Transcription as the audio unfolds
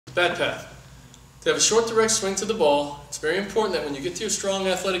Bat path. To have a short direct swing to the ball, it's very important that when you get to your strong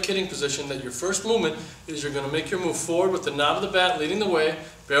athletic hitting position that your first movement is you're going to make your move forward with the knob of the bat leading the way,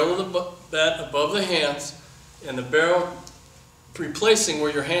 barrel of the bat above the hands, and the barrel replacing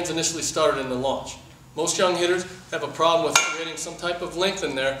where your hands initially started in the launch. Most young hitters have a problem with creating some type of length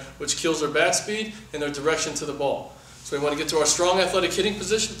in there which kills their bat speed and their direction to the ball. So we want to get to our strong athletic hitting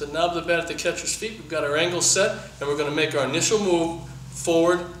position with the knob of the bat at the catcher's feet. We've got our angle set and we're going to make our initial move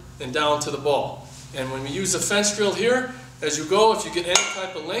forward and down to the ball. And when we use the fence drill here, as you go, if you get any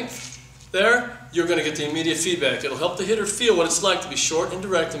type of length there, you're going to get the immediate feedback. It'll help the hitter feel what it's like to be short and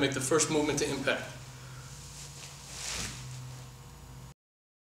direct and make the first movement to impact.